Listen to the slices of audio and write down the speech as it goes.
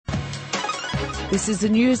This is a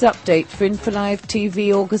news update for Infolive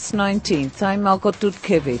TV, August 19th. I'm Margot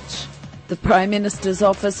Dudkiewicz. The Prime Minister's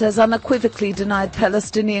office has unequivocally denied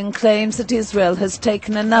Palestinian claims that Israel has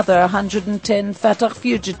taken another 110 Fatah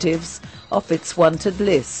fugitives off its wanted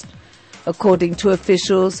list. According to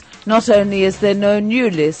officials, not only is there no new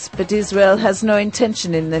list, but Israel has no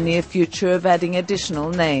intention in the near future of adding additional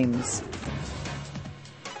names.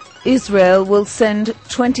 Israel will send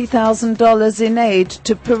 $20,000 in aid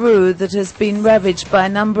to Peru that has been ravaged by a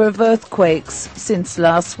number of earthquakes since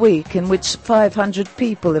last week, in which 500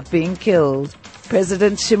 people have been killed.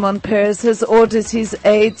 President Shimon Peres has ordered his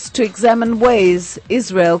aides to examine ways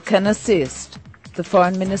Israel can assist. The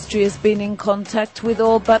Foreign Ministry has been in contact with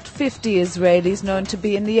all but 50 Israelis known to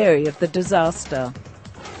be in the area of the disaster.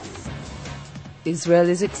 Israel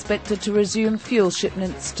is expected to resume fuel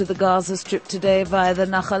shipments to the Gaza Strip today via the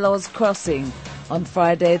Nahal Oz crossing. On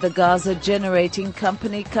Friday, the Gaza Generating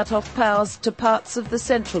Company cut off powers to parts of the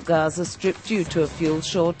central Gaza Strip due to a fuel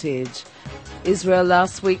shortage. Israel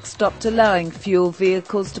last week stopped allowing fuel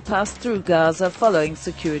vehicles to pass through Gaza following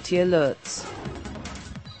security alerts.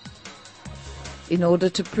 In order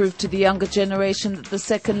to prove to the younger generation that the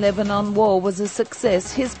Second Lebanon war was a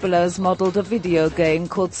success, Hezbollah has modeled a video game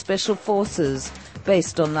called Special Forces,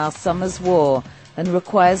 based on last summer's war, and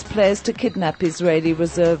requires players to kidnap Israeli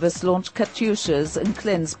reservists, launch Katyushas, and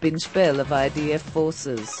cleanse Bin Shbel of IDF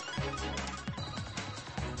forces.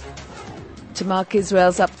 To mark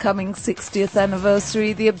Israel's upcoming 60th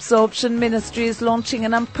anniversary, the Absorption Ministry is launching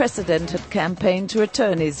an unprecedented campaign to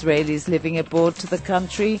return Israelis living abroad to the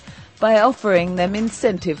country by offering them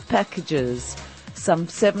incentive packages. Some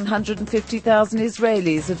 750,000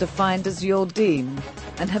 Israelis are defined as yordim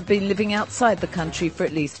and have been living outside the country for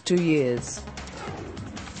at least 2 years.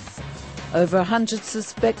 Over 100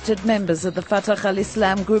 suspected members of the Fatah al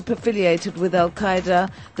Islam group affiliated with Al-Qaeda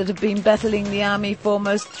that have been battling the army for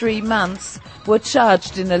almost 3 months were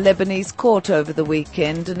charged in a Lebanese court over the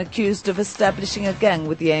weekend and accused of establishing a gang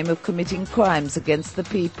with the aim of committing crimes against the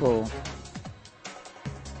people.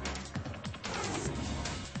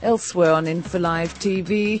 Elsewhere on Infolive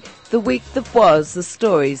TV, the week that was, the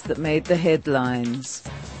stories that made the headlines.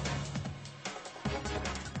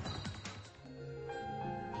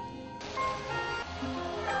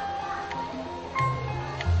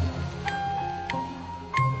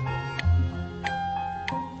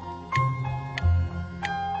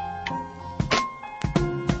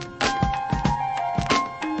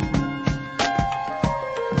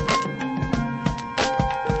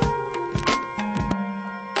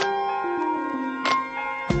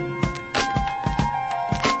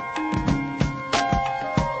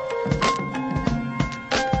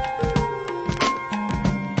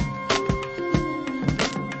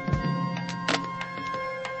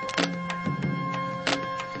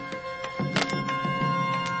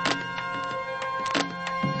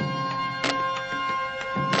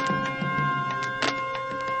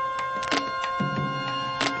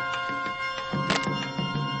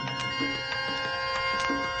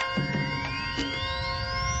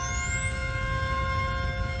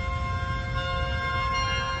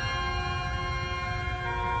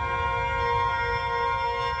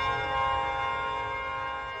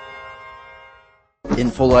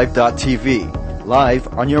 Infolive.tv, live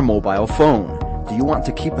on your mobile phone. Do you want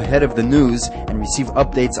to keep ahead of the news and receive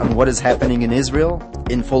updates on what is happening in Israel?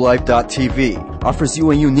 Infolive.tv offers you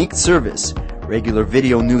a unique service, regular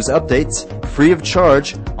video news updates, free of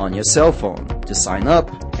charge on your cell phone. To sign up,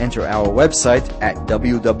 enter our website at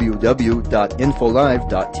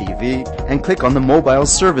www.infolive.tv and click on the Mobile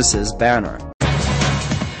Services banner.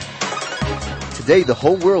 Today, the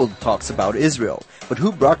whole world talks about Israel. But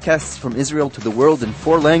who broadcasts from Israel to the world in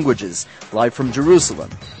 4 languages, live from Jerusalem?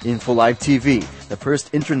 Infolive TV, the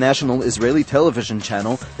first international Israeli television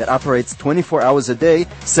channel that operates 24 hours a day,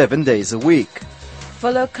 7 days a week.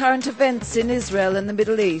 Follow current events in Israel and the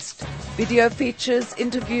Middle East. Video features,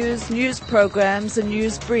 interviews, news programs and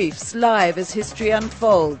news briefs live as history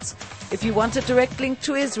unfolds. If you want a direct link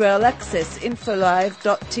to Israel, access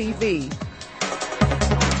Infolive.tv.